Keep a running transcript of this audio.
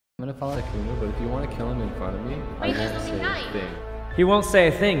I'm gonna follow Sykkuno, but if you want to kill him in front of me, I won't say a thing. He won't say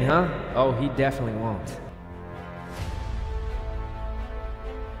a thing, huh? Oh, he definitely won't.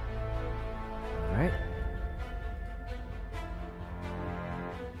 Alright.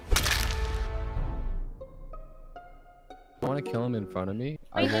 If you want to kill him in front of me,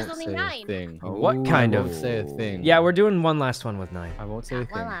 I won't say a thing. What kind I of? won't say a thing. Yeah, we're doing one last one with 9. I won't say a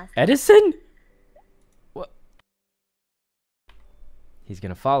thing. Edison? What? He's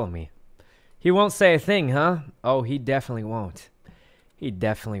gonna follow me. He won't say a thing, huh? Oh, he definitely won't. He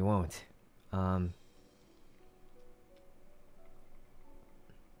definitely won't. All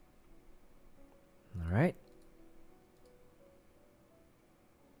right.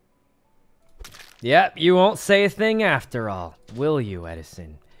 Yep, you won't say a thing after all. Will you,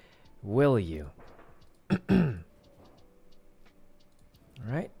 Edison? Will you? All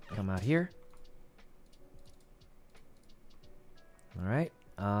right, come out here. All right.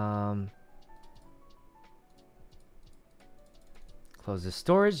 Close the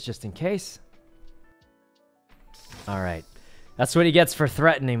storage just in case. All right. That's what he gets for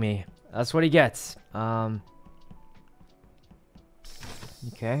threatening me. That's what he gets.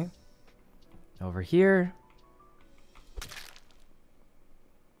 Okay. Over here.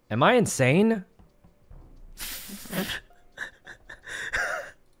 Am I insane?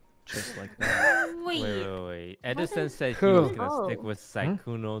 Just like that. Wait. Edison said he was gonna stick with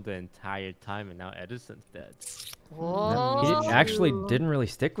Sykkuno the entire time, and now Edison's dead. He actually didn't really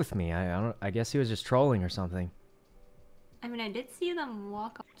stick with me. I guess he was just trolling or something. I mean, I did see them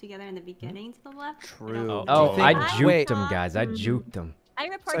walk up together in the beginning to the left. True. Oh, I juked him, guys. I juked him. I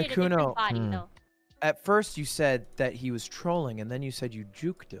reported a different body, though. At first, you said that he was trolling, and then you said you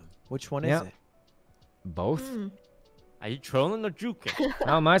juked him. Which one is it? Both? Are you trolling or juking?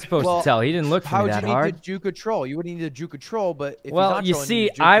 How am I supposed to tell? He didn't look for me that hard. How would you need to juke a troll? You wouldn't need to juke a troll, but if well, he's not you trolling, see,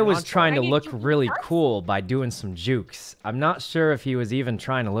 juke I a was non-troll. trying to look really cool by doing some jukes. I'm not sure if he was even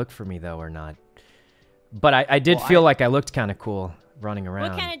trying to look for me, though, or not. But I did feel like I looked kind of cool running around.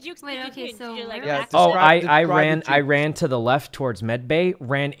 What kind of jukes did you do? Did you, like, I ran to the left towards medbay,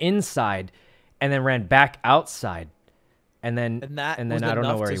 ran inside, and then ran back outside, and then I don't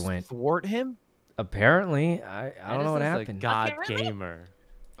know where he went. Thwart him? Apparently, I don't know what happened. A god gamer.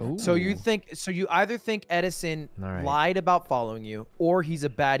 Ooh. So you either think Edison lied about following you, or he's a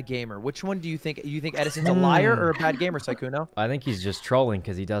bad gamer. Which one do you think? You think Edison's a liar or a bad gamer, Sykkuno? I think he's just trolling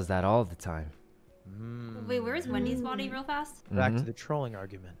because he does that all the time. Wait, where's Wendy's body real fast? Back to the trolling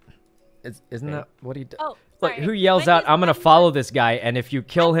argument. Isn't that what he does? Oh, look, who yells out, I'm going to follow this guy, and if you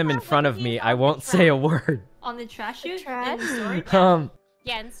kill him in front of me, I won't say a word. On the trash chute?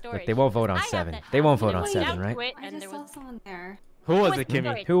 Yeah, in storage. Look, they won't vote on 7. They won't vote on 7, right? I just saw someone there. Who was it,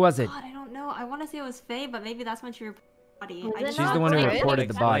 Kimmy? Who was it? God, I don't know. I want to say it was Faye, but maybe that's when she reported the body. She's the one who reported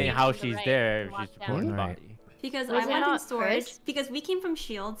the body. How she's there if she's reporting the body. Because I went in storage. Because we came from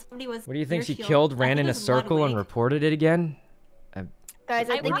Shield. Somebody was. What do you think she killed, ran in a circle, and reported it again? Guys,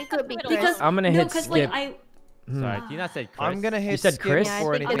 I think it could be because I'm gonna hit skip. Sorry, Tina said Chris. I'm gonna hit you said skip Chris?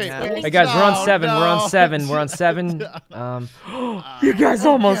 before anything happens. Hey guys, we're on 7. We're on 7. We're on 7. You guys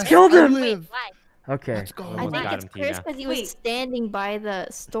almost killed him. Wait, why? Okay. I think it's Chris because he was standing by the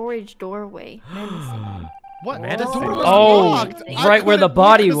storage doorway. What? The door was locked. Right where the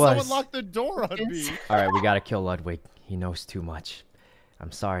body was. Someone locked the door on me. All right, we gotta kill Ludwig. He knows too much.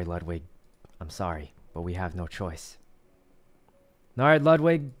 I'm sorry, Ludwig. I'm sorry, but we have no choice. All right,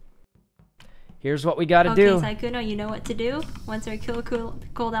 Ludwig. Here's what we gotta do. Okay, Sykkuno, you know what to do once our kill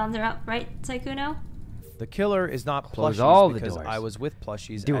cooldowns are up, right, Sykkuno? The killer is not Close plushies all the because doors. I was with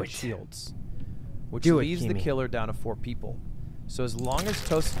plushies Do at it. Shields, which Do it, leaves the Kimi. killer down to 4 people. So as long as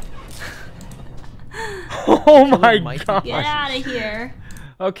Toast, Oh my god! Get out of here!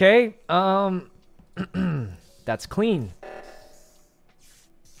 Okay, that's clean.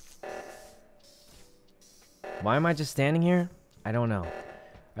 Why am I just standing here? I don't know.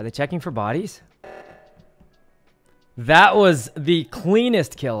 Are they checking for bodies? That was the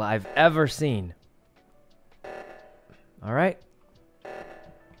cleanest kill I've ever seen. All right.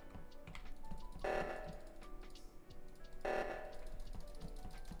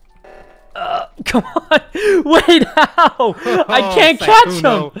 Come on. Wait, how? I can't catch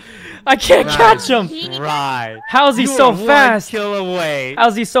him. I can't catch him. Right. How's he so fast? Kill away.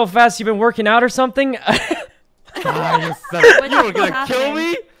 How's he so fast? You been working out or something? You were gonna kill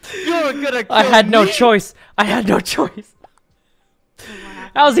me? You were gonna kill me? I had no choice. I had no choice.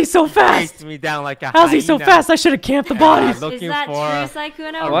 How's he so fast? Chased me down like a How's he so hyena. fast? I should have camped the bodies. Looking Is that for true,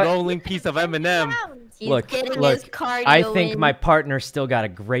 Sykkuno? a rolling piece of M&M. Look, I think my partner still got a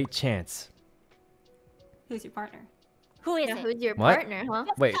great chance. Who's your partner? Who is Yeah, it? who's your What? partner, huh?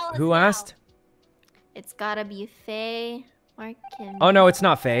 Wait, tell us who now. asked? It's gotta be Faye. Mark and Oh no, it's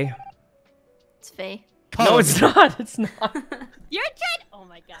not Faye. it's Faye. No, it's not. It's not. You're trying. Oh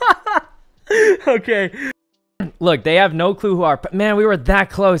my god. Okay. Look, they have no clue who our... Man, we were that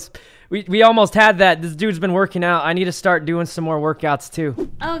close. We almost had that. This dude's been working out. I need to start doing some more workouts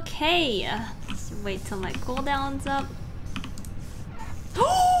too. Okay. Let's wait till my cooldown's up.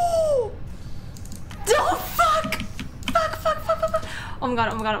 Oh! Fuck! Fuck! Oh my god,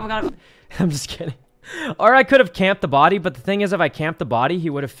 oh my god, oh my god. I'm just kidding. Or I could have camped the body, but the thing is, if I camped the body, he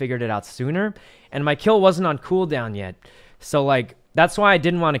would have figured it out sooner. And my kill wasn't on cooldown yet. So, like, that's why I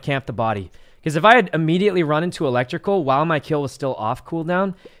didn't want to camp the body. Because if I had immediately run into electrical while my kill was still off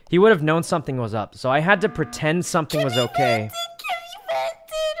cooldown, he would have known something was up. So I had to pretend something was okay. Kimmy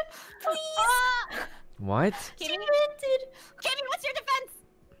vented! Please! What? Kimmy vented! Kimmy, what's your defense?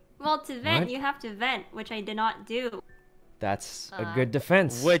 Well, to vent, What? you have to vent, which I did not do. That's a good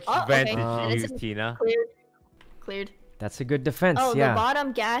defense. Which vent okay. did you use, Edison, Tina? Cleared. That's a good defense, Oh, yeah. the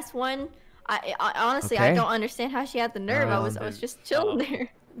bottom gas one. I honestly, I Okay. don't understand how she had the nerve. I was just chilling there.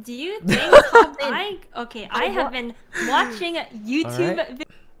 Do you think I have been watching YouTube Alright.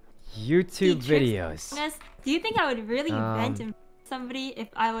 YouTube videos. Do you think I would really vent in somebody if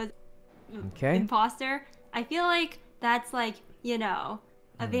I was Okay. imposter? I feel like that's like, you know,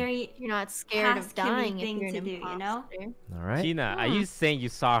 a very You're not scared of past dying if thing you're an to do, you know? imposter. All right. Tina, are you saying you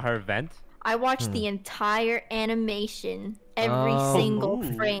saw her vent? I watched the entire animation, every Oh. single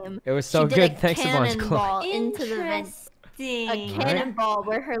Ooh. frame. It was so she good. did a Thanks a bunch, Chloe. cannonball into the vent. A Interesting. cannonball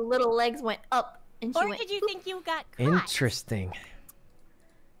where her little legs went up and she Or went. did you think you got caught? Interesting.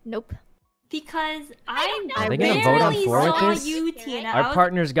 Nope. Because don't I know. Are they gonna vote on barely four with saw this? you, Tina. Our I was-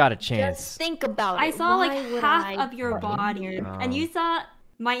 partner's got a Just chance. think about it. I saw like Why would half I of your put in body, here? and you saw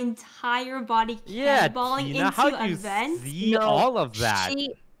my entire body Yeah, cannonballing Tina, how into do a you vent. see No, all of that?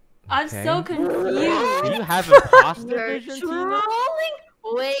 She, I'm so Okay. Do confused. you have imposter you're vision, Tina? trolling.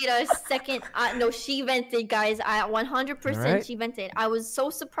 Wait a second. No, she vented, guys. I 100% Alright. she vented. I was so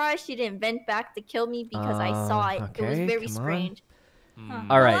surprised she didn't vent back to kill me because I saw it. It was okay, very come on. strange.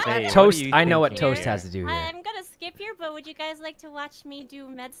 All right, Hey, what Toast. do you I know think what Toast here? has to do here. I'm gonna skip here, but would you guys like to watch me do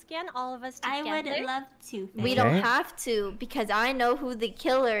med scan, all of us I together? would love to. We Okay. don't have to because I know who the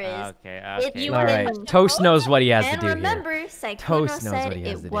killer is. Okay, If okay. you All wouldn't- right, Toast knows what he has to And do here. remember, Sykkuno Toast knows said what he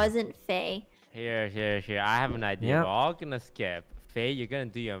has to it do. wasn't Faye. Here. I have an idea. Yep. We're all gonna skip. Faye, you're gonna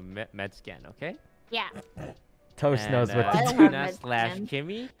do your med scan, okay? Yeah. Toast And, knows what I to don't do. have Tina med slash scan.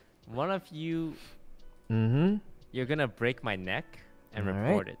 Kimmy, one of you, Mm-hmm. you're gonna break my neck and All right.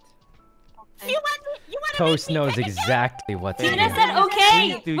 report it. You want Toast knows exactly what to Tina do. said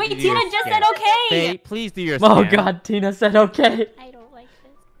okay. Please do Wait, your Tina just scan. said okay. Faye, please do your Oh scan. God, Tina said okay. I don't like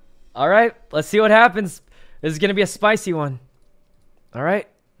this. All right, let's see what happens. This is gonna be a spicy one. All right.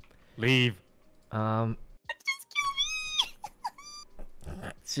 Leave.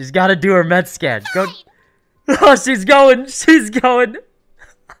 She's got to do her med scan. Go. Oh, she's going. She's going.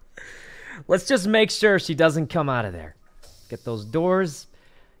 Let's just make sure she doesn't come out of there. Get those doors.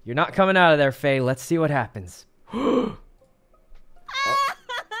 You're not coming out of there, Faye. Let's see what happens. I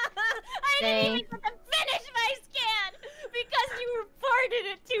Faye. didn't even get to finish my scan because you reported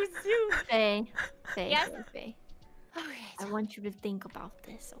it too soon. Faye. Faye. Yes? Faye. Okay. I want you to think about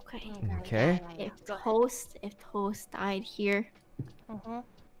this, okay? Okay. If Toast died here,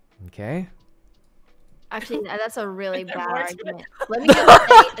 Okay. actually that's a really bad argument. Let me just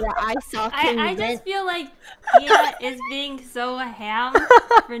say that I saw Kim I vent. just feel like Tina is being so ham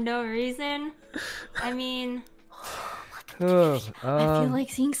for no reason. I mean, Oh, I feel like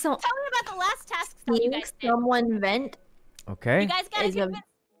seeing Tell me about the last tasks that you seeing guys did. someone vent. okay. You guys gotta is give a- me.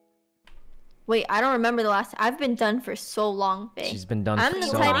 Wait, I don't remember the last. I've been done for so long, Faye. She's been done I'm for the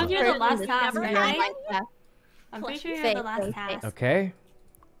so type long. of You're the person last that's task, never right? done my task. I'm pretty sure you're Faye, the last Faye, task. Okay.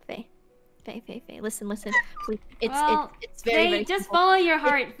 Faye, listen, please. Well, It's very, Faye, very just simple. follow your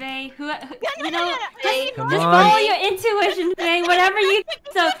heart, Faye. You know, Faye, Come just on. follow your intuition, Faye. Whatever you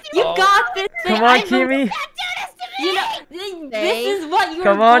so you got this. Faye. Come on, I know- Kimmy. You know, Faye. this is what you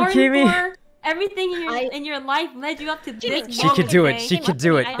Come were on, born Kimmy. for. Everything in your life led you up to this She moment, could do it. Faye. She could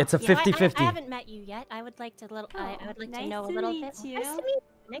do it. I- It's a you know, 50-50. I haven't met you yet. I would like to I would like to nice know a to little meet bit. you. Nice to meet you.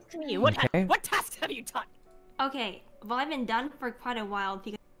 Nice to meet you. What Okay. what tasks have you done? Okay, well I've been done for quite a while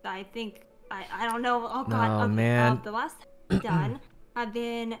because I think I don't know. Oh god, Oh, okay, man. the last time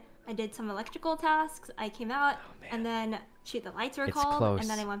done, I did some electrical tasks. I came out and then the lights were It's called, close. and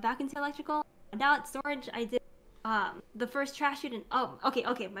then I went back into electrical. And out storage, I did the first trash shooting. Oh,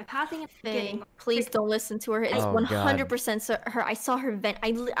 okay. My passing is Faye, getting. please don't listen to her. It's Oh, 100% her. I saw her vent.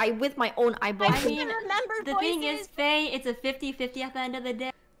 I with my own eyeballs. I mean, remember the thing is, Faye, it's a 50-50 at the end of the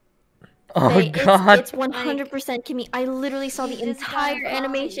day. Oh Faye, God. It's 100% Kimmy. I literally saw the You just got entire it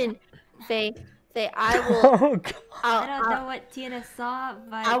animation. Faye, I will. Oh God. I don't know what Tina saw,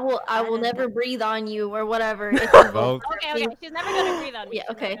 but I will don't never know. breathe on you or whatever. If you vote for Okay, me. she's never gonna breathe on me. Yeah,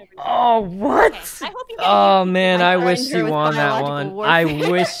 She's never okay. gonna breathe on me. Oh what? Okay, I hope you get Oh used to man, I I wish threatened she her with won that biological one. I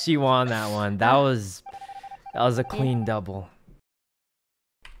warfare. wish she won that one. That was a clean double.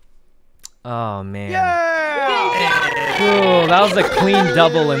 Oh man. Yeah! Cool. That was a clean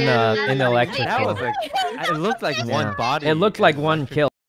double in the That electrical. was like, it looked like one body. It looked like one kill.